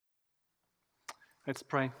Let's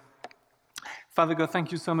pray. Father God,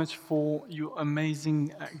 thank you so much for your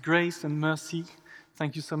amazing grace and mercy.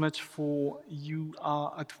 Thank you so much for you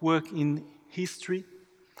are at work in history.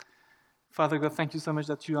 Father God, thank you so much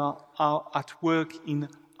that you are at work in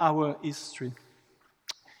our history.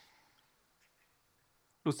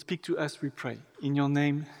 Lord, speak to us, we pray. In your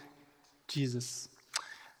name, Jesus.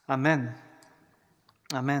 Amen.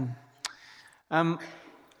 Amen.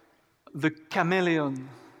 The chameleon.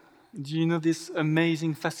 Do you know this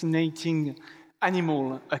amazing, fascinating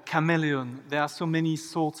animal, a chameleon? There are so many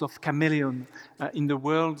sorts of chameleon in the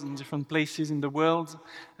world, in different places in the world.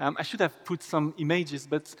 I should have put some images,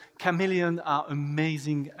 but chameleons are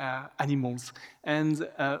amazing animals. And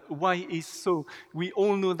why is so? We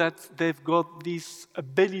all know that they've got this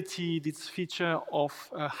ability, this feature of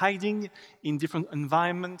hiding in different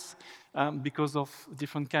environments. Because of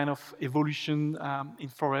different kind of evolution in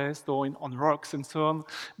forest or on rocks and so on.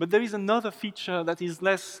 But there is another feature that is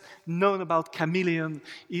less known about chameleon,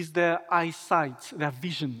 is their eyesight, their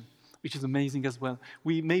vision, which is amazing as well.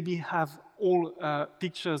 We maybe have all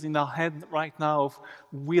pictures in our head right now of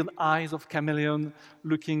weird eyes of chameleon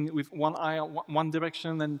looking with one eye one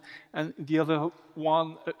direction and the other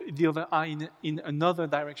eye in another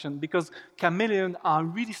direction, because chameleons are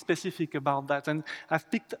really specific about that. And I've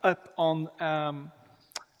picked up on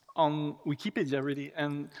Wikipedia really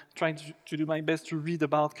and trying to do my best to read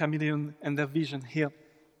about chameleon and their vision here.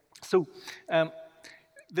 So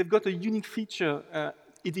they've got a unique feature.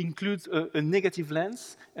 It includes a negative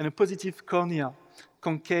lens and a positive cornea,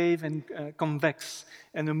 concave and convex,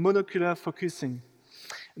 and a monocular focusing.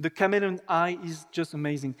 The chameleon eye is just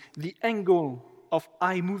amazing. The angle of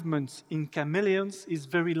eye movements in chameleons is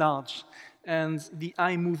very large, and the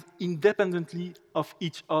eye move independently of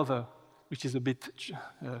each other, which is a bit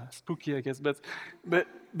spooky, I guess, but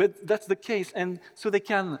that's the case. And so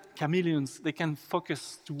chameleons can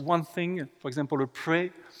focus to one thing, for example, a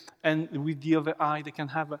prey, and with the other eye, they can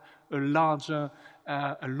have a larger,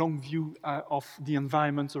 a long view of the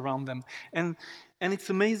environment around them. And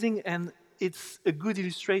it's amazing, and it's a good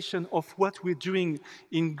illustration of what we're doing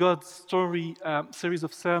in God's story series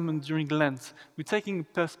of sermons during Lent. We're taking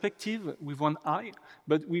perspective with one eye,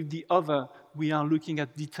 but with the other, we are looking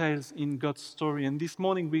at details in God's story. And this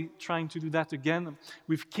morning, we're trying to do that again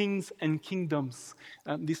with kings and kingdoms.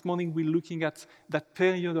 This morning, we're looking at that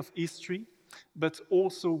period of history, but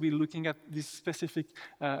also we're looking at this specific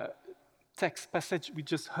text passage we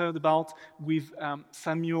just heard about with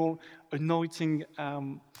Samuel anointing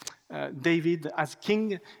David as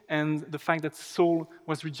king, and the fact that Saul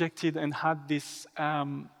was rejected and had this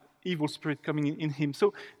evil spirit coming in him.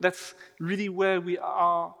 So that's really where we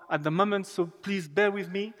are at the moment, so please bear with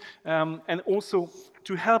me. And also,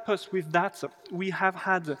 to help us with that, we have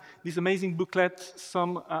had this amazing booklet.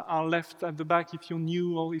 Some are left at the back. If you're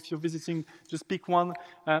new or if you're visiting, just pick one.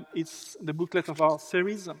 It's the booklet of our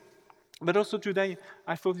series. But also today,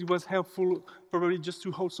 I thought it was helpful probably just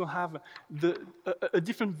to also have a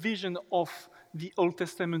different vision of the Old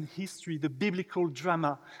Testament history, the biblical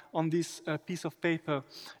drama on this piece of paper.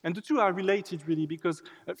 And the two are related really, because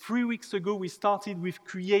 3 weeks ago we started with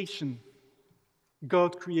creation.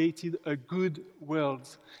 God created a good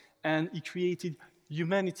world, and He created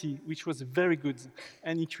humanity, which was very good.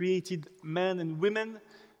 And He created men and women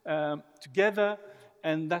together,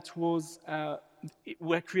 and that was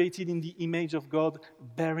were created in the image of God,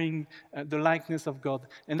 bearing the likeness of God.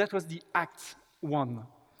 And that was the Act 1.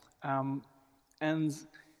 And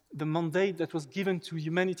the mandate that was given to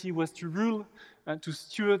humanity was to rule, to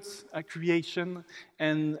steward creation.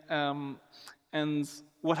 And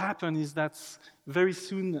what happened is that very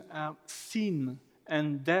soon sin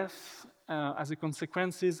and death as a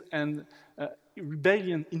consequences and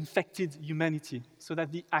rebellion infected humanity. So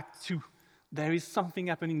that the Act 2, there is something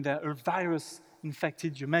happening there, a virus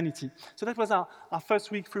infected humanity. So that was our first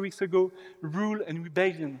week, 3 weeks ago, rule and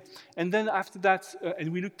rebellion. And then after that,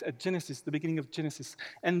 and we looked at Genesis, the beginning of Genesis.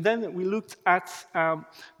 And then we looked at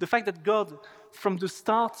the fact that God, from the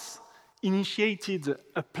start, initiated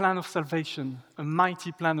a plan of salvation, a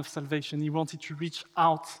mighty plan of salvation. He wanted to reach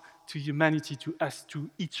out to humanity, to us, to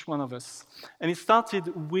each one of us. And it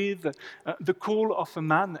started with the call of a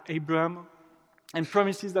man, Abraham, and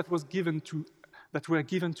promises that were given to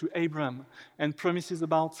Abraham, and promises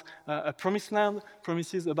about a promised land,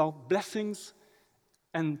 promises about blessings,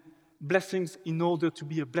 and blessings in order to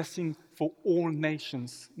be a blessing for all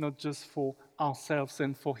nations, not just for ourselves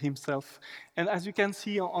and for himself. And as you can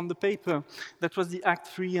see on the paper, that was the Act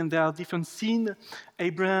 3, and there are different scenes.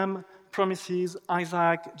 Abraham, promises,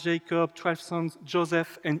 Isaac, Jacob, 12 sons,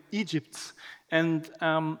 Joseph, and Egypt. And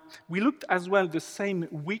we looked as well the same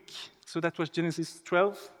week, so that was Genesis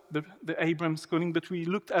 12, the Abram's calling, but we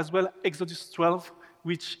looked as well Exodus 12,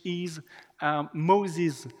 which is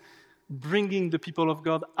Moses bringing the people of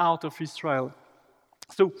God out of Israel.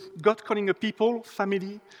 So God calling a people,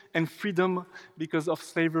 family, and freedom because of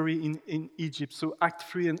slavery in Egypt. So Act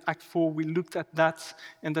 3 and Act 4, we looked at that,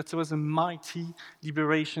 and that was a mighty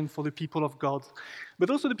liberation for the people of God. But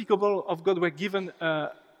also the people of God were given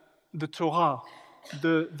the Torah,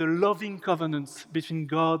 the loving covenants between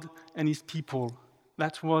God and his people.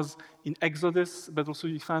 That was in Exodus, but also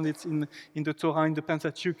you find it in the Torah, in the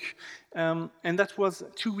Pentateuch. And that was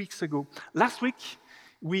 2 weeks ago. Last week,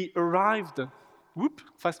 we arrived,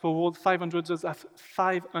 fast forward 500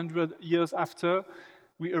 years after,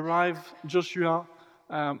 we arrived, Joshua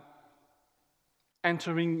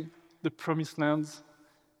entering the promised land,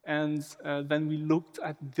 and then we looked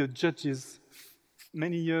at the judges,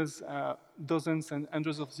 many years, dozens and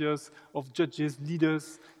hundreds of years of judges,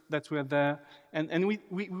 leaders that were there. And we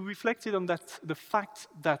reflected on that, the fact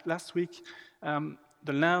that last week,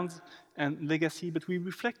 the land and legacy, but we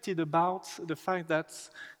reflected about the fact that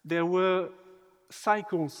there were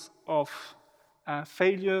cycles of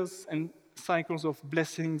failures and cycles of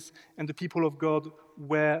blessings, and the people of God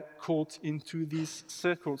were caught into these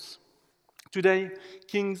circles. Today,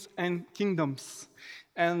 kings and kingdoms.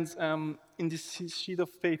 And in this sheet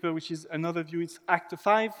of paper, which is another view, it's Act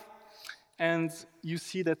 5. And you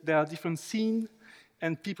see that there are different scenes,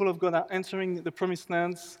 and people of God are entering the promised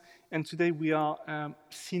lands. And today we are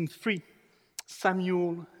scene 3.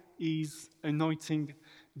 Samuel is anointing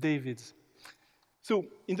David. So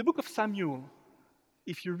in the book of Samuel,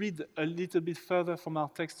 if you read a little bit further from our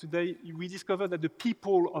text today, we discover that the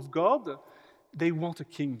people of God, they want a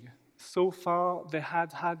king. So far, they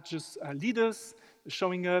had just leaders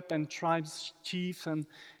showing up and tribes, chiefs, and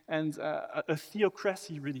a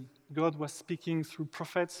theocracy, really. God was speaking through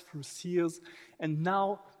prophets, through seers, and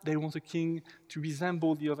now they want a king to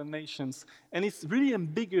resemble the other nations. And it's really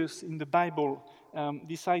ambiguous in the Bible,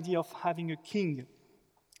 this idea of having a king.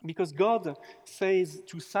 Because God says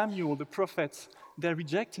to Samuel, the prophet, they're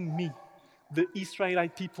rejecting me. The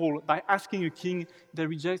Israelite people, by asking a king, they're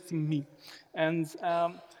rejecting me. And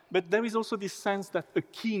but there is also this sense that a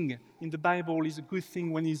king in the Bible is a good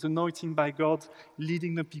thing when he's anointed by God,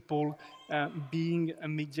 leading the people, being a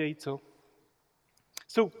mediator.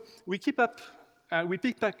 So we pick up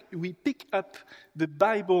the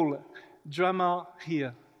Bible drama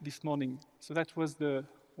here this morning. So that was the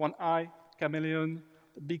one eye, chameleon,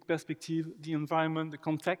 the big perspective, the environment, the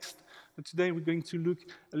context. But today we're going to look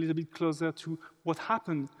a little bit closer to what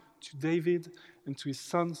happened to David and to his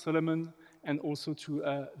son Solomon, and also to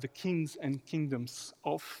the kings and kingdoms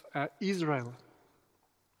of Israel.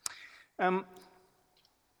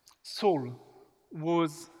 Saul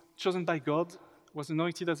was chosen by God, was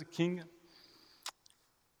anointed as a king,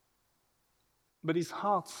 but his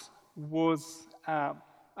heart was,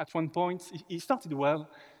 at one point, he started well,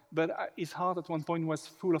 but his heart at one point was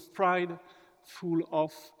full of pride, full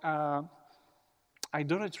of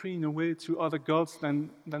idolatry in a way to other gods than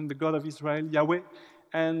the God of Israel, Yahweh.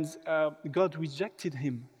 And God rejected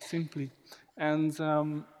him, simply. And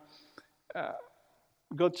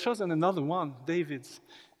God chose another one, David.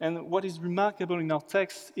 And what is remarkable in our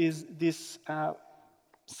text is this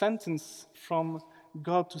sentence from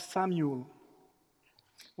God to Samuel,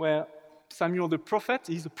 where Samuel the prophet,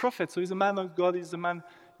 he's a prophet, so he's a man of God, he's a man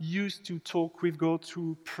used to talk with God,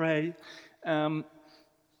 to pray. And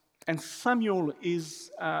Samuel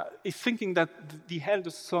is thinking that the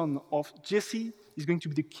eldest son of Jesse is going to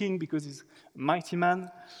be the king because he's a mighty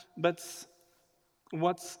man. But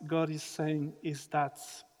what God is saying is that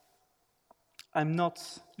I'm not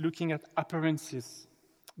looking at appearances,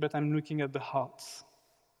 but I'm looking at the hearts.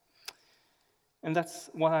 And that's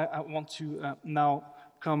what I want to now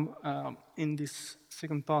come in this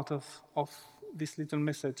second part of this little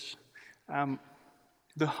message.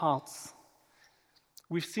 The hearts.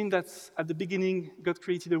 We've seen that at the beginning, God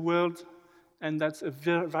created a world, and that a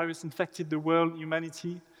virus infected the world,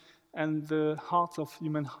 humanity, and the heart of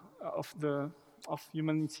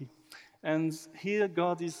humanity. And here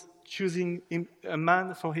God is choosing a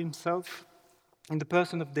man for himself in the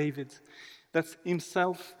person of David, that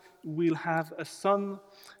himself will have a son,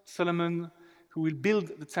 Solomon, who will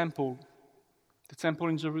build the temple. The temple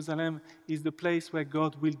in Jerusalem is the place where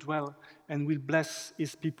God will dwell and will bless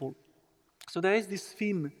his people. So there is this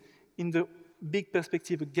theme in the big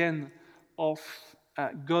perspective again of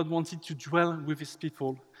God wanted to dwell with his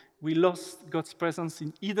people. We lost God's presence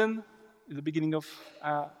in Eden, in the beginning of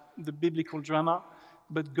the biblical drama,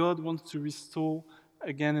 but God wants to restore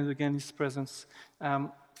again and again his presence.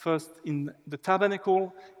 First in the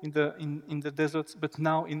tabernacle, in the desert, but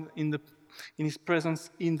now in his presence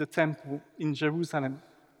in the temple in Jerusalem.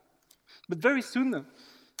 But very soon,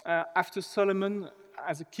 after Solomon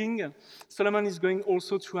as a king, Solomon is going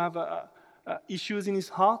also to have issues in his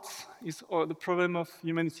heart. The problem of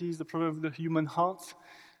humanity is the problem of the human heart.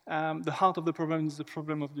 The heart of the problem is the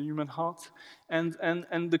problem of the human heart. And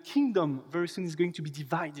the kingdom very soon is going to be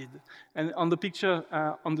divided. And on the picture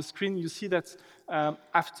on the screen, you see that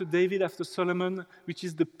after David, after Solomon, which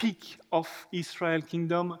is the peak of Israel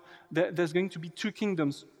kingdom, there's going to be two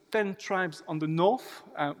kingdoms. 10 tribes on the north,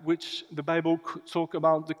 which the Bible talk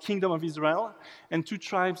about the kingdom of Israel, and 2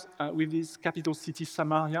 tribes with this capital city,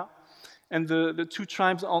 Samaria, and the 2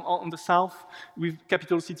 tribes on the south with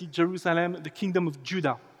capital city, Jerusalem, the kingdom of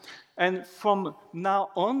Judah. And from now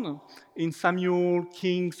on, in Samuel,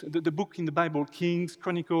 Kings, the book in the Bible, Kings,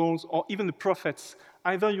 Chronicles, or even the prophets,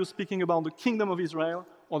 either you're speaking about the kingdom of Israel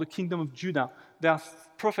or the kingdom of Judah. There are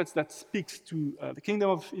prophets that speaks to the kingdom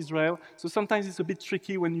of Israel. So sometimes it's a bit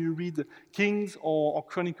tricky when you read Kings or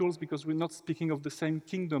Chronicles because we're not speaking of the same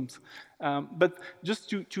kingdoms. But just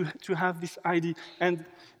to have this idea. And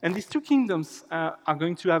these 2 kingdoms are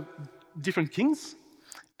going to have different kings.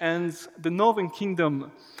 And the northern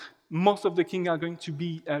kingdom, most of the kings are going to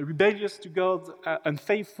be rebellious to God,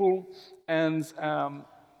 unfaithful, and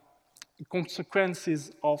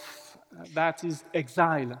consequences of that is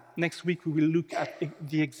exile. Next week we will look at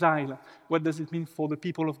the exile. What does it mean for the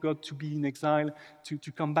people of God to be in exile,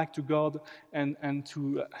 to come back to God, and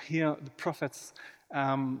to hear the prophets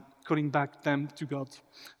calling back them to God.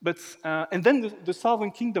 But and then the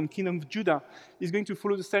southern kingdom, kingdom of Judah, is going to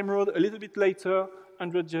follow the same road a little bit later,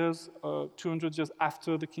 100 years, 200 years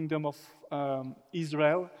after the kingdom of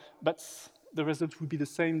Israel, but the result will be the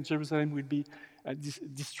same. Jerusalem will be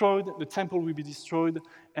destroyed, the temple will be destroyed,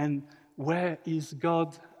 and where is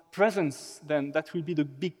God's presence then? That will be the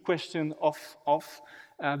big question of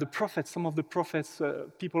the prophets, some of the prophets,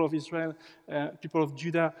 people of Israel, people of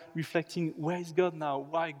Judah, reflecting, where is God now?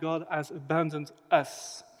 Why God has abandoned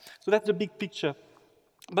us? So that's the big picture.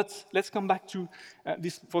 But let's come back to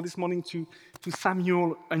this morning to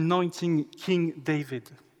Samuel anointing King David.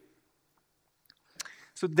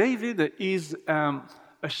 So David is a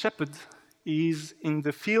shepherd. He is in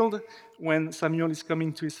the field when Samuel is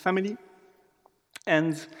coming to his family.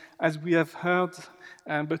 And as we have heard,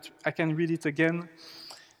 but I can read it again,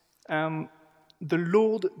 the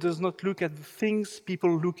Lord does not look at the things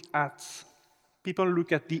people look at. People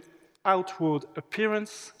look at the outward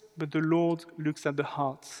appearance, but the Lord looks at the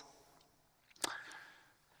heart.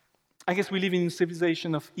 I guess we live in a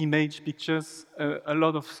civilization of image pictures. A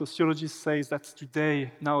lot of sociologists say that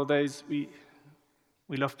today, nowadays, we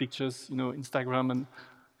love pictures, Instagram, and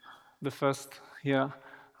the first here,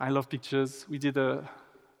 I love pictures. We did a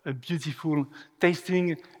beautiful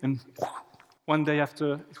tasting, and one day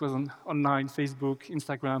after, it was online, Facebook,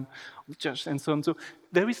 Instagram, church, and so on. So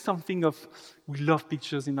there is something of, we love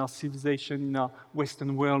pictures in our civilization, in our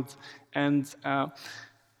Western world,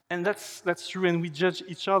 and that's true, and we judge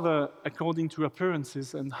each other according to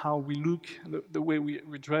appearances and how we look, the way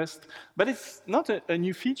we're dressed. But it's not a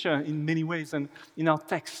new feature in many ways. And in our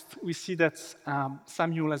text, we see that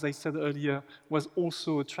Samuel, as I said earlier, was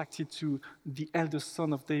also attracted to the eldest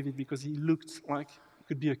son of David because he looked like he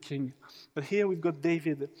could be a king. But here we've got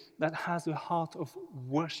David that has a heart of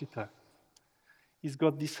worshiper. He's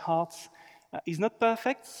got this heart. He's not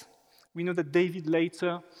perfect. We know that David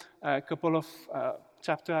later, a couple of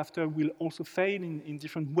chapter after, will also fail in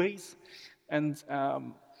different ways.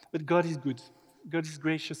 But God is good. God is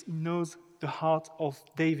gracious. He knows the heart of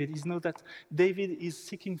David. He knows that David is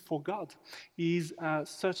seeking for God. He is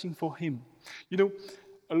searching for him.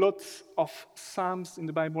 A lot of psalms in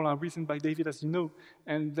the Bible are written by David, as you know,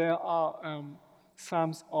 and there are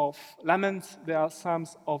psalms of lament, there are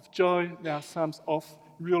psalms of joy, there are psalms of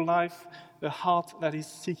real life, the heart that is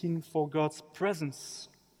seeking for God's presence.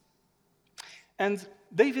 And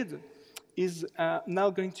David is now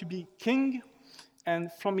going to be king,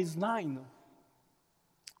 and from his line,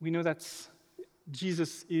 we know that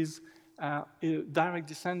Jesus is a direct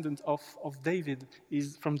descendant of David,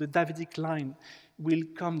 is from the Davidic line, will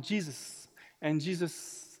come Jesus. And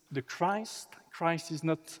Jesus, the Christ is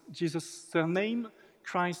not Jesus' surname,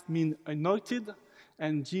 Christ means anointed,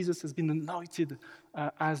 and Jesus has been anointed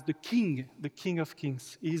as the King of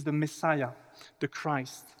Kings. He is the Messiah, the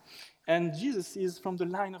Christ. And Jesus is from the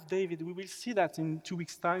line of David. We will see that in 2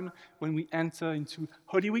 weeks' time when we enter into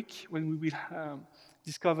Holy Week, when we will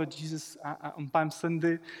discover Jesus on Palm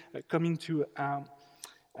Sunday, coming to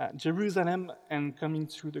Jerusalem and coming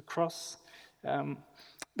to the cross.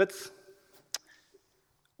 But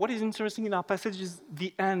what is interesting in our passage is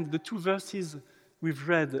the end, the two verses we've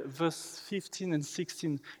read, verse 15 and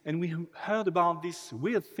 16, and we heard about this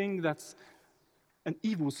weird thing that an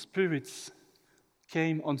evil spirit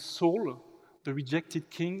came on Saul, the rejected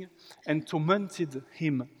king, and tormented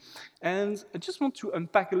him. And I just want to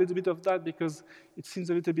unpack a little bit of that because it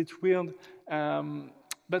seems a little bit weird,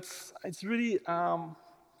 but it's really,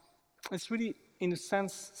 in a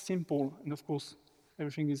sense, simple. And of course,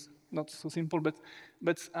 everything is not so simple. But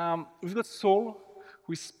we've got Saul,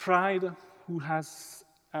 who is pride, who has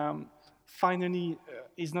finally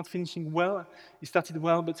is not finishing well. He started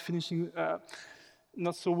well, but finishing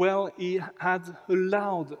not so well. He had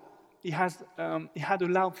allowed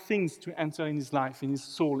things to enter in his life, in his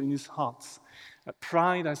soul, in his heart.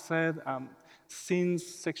 Pride, I said, sins,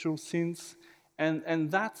 sexual sins, and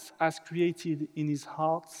that has created in his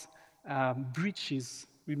heart breaches,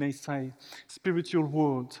 we may say, spiritual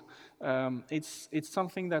world. It's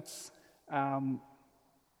something that's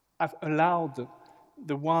I've allowed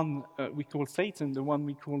the one we call Satan, the one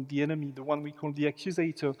we call the enemy, the one we call the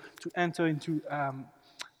accusator, to enter into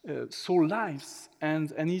soul lives,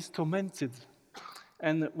 and he's tormented.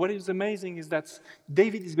 And what is amazing is that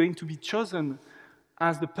David is going to be chosen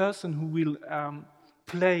as the person who will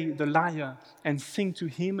play the lyre and sing to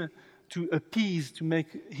him, to appease, to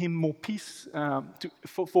make him more peace,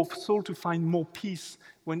 for Saul to find more peace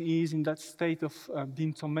when he is in that state of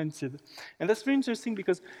being tormented. And that's very interesting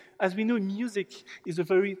because, as we know, music is a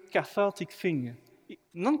very cathartic thing.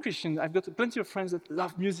 Non-Christian, I've got plenty of friends that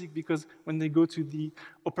love music because when they go to the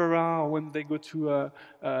opera or when they go to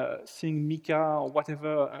sing Mika or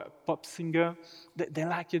whatever pop singer, they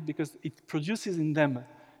like it because it produces in them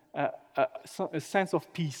a sense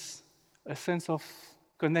of peace, a sense of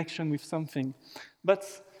connection with something. But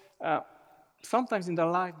sometimes in their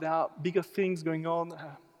life there are bigger things going on,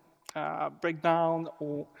 breakdown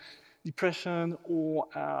or depression, or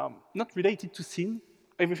not related to sin.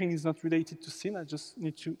 Everything is not related to sin, I just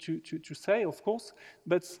need to say, of course.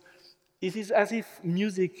 But it is as if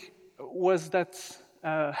music was that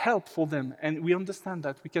help for them, and we understand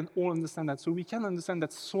that. We can all understand that. So we can understand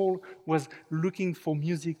that Saul was looking for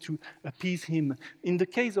music to appease him. In the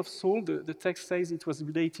case of Saul, the text says it was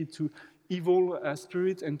related to evil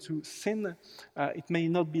spirit and to sin. It may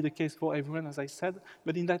not be the case for everyone, as I said,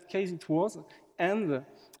 but in that case it was. And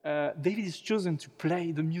David is chosen to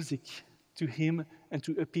play the music to him and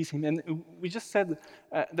to appease him. And we just said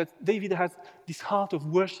that David has this heart of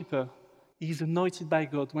worshiper. He is anointed by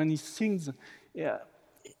God. When he sings,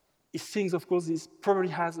 of course, he probably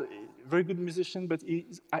has a very good musician, but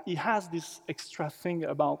he has this extra thing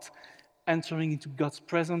about entering into God's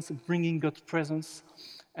presence, bringing God's presence,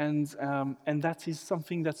 and that is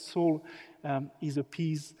something that Saul is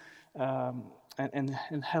appeased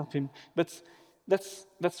and help him. But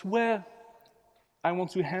that's where I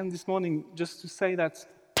want to end this morning, just to say that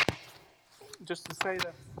it was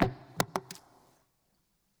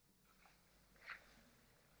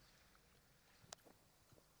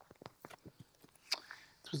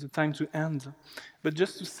the time to end. But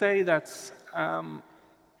just to say that our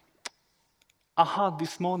heart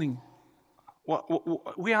this morning,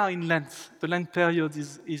 we are in Lent. The Lent period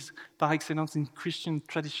is par excellence in Christian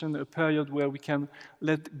tradition, a period where we can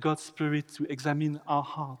let God's Spirit to examine our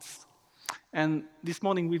hearts. And this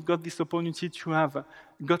morning we've got this opportunity to have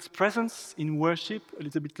God's presence in worship a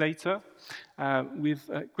little bit later with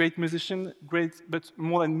great musicians, but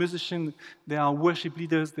more than musicians, they are worship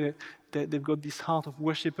leaders. They've got this heart of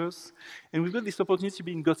worshipers. And we've got this opportunity to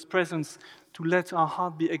be in God's presence, to let our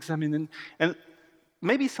heart be examined. And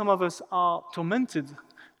maybe some of us are tormented.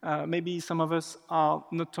 Maybe some of us are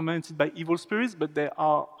not tormented by evil spirits, but they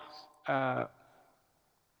are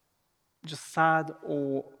just sad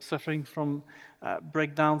or suffering from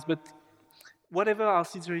breakdowns. But whatever our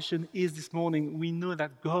situation is this morning, we know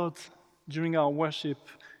that God, during our worship,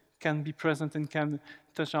 can be present and can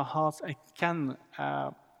touch our hearts and can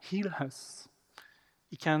heal us.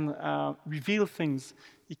 He can reveal things.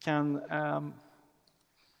 He can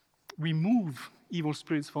remove evil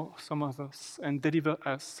spirits for some of us and deliver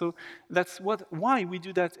us. So that's why we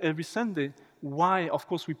do that every Sunday. Why, of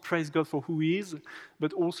course, we praise God for who He is,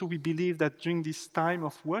 but also we believe that during this time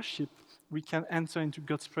of worship, we can enter into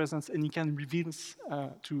God's presence and He can reveal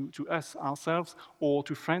to us ourselves or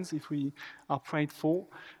to friends if we are prayed for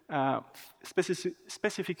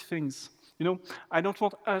specific things. You know, I don't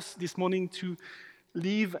want us this morning to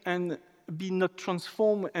live and be not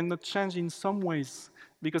transformed and not changed in some ways,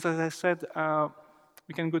 because as I said,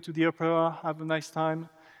 we can go to the opera, have a nice time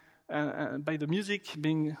by the music,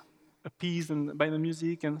 being appeased and by the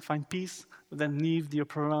music and find peace, but then leave the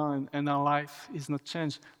opera and our life is not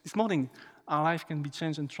changed. This morning, our life can be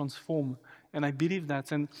changed and transformed, and I believe that.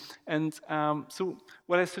 So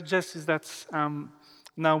what I suggest is that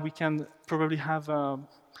now we can probably have a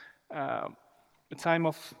time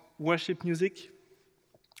of worship music.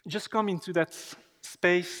 Just come into that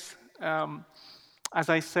space. As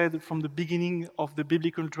I said from the beginning of the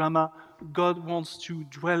biblical drama, God wants to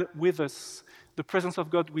dwell with us. The presence of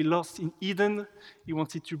God we lost in Eden, He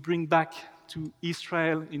wanted to bring back to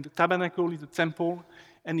Israel in the tabernacle, in the temple,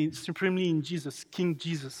 and supremely in Jesus, King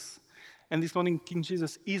Jesus. And this morning, King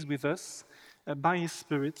Jesus is with us by His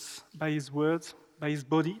Spirit, by His word, by His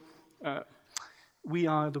body. We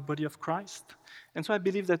are the body of Christ. And so I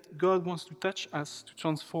believe that God wants to touch us, to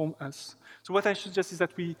transform us. So what I suggest is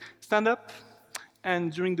that we stand up,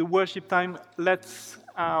 and during the worship time, let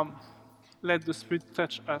the Spirit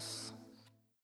touch us.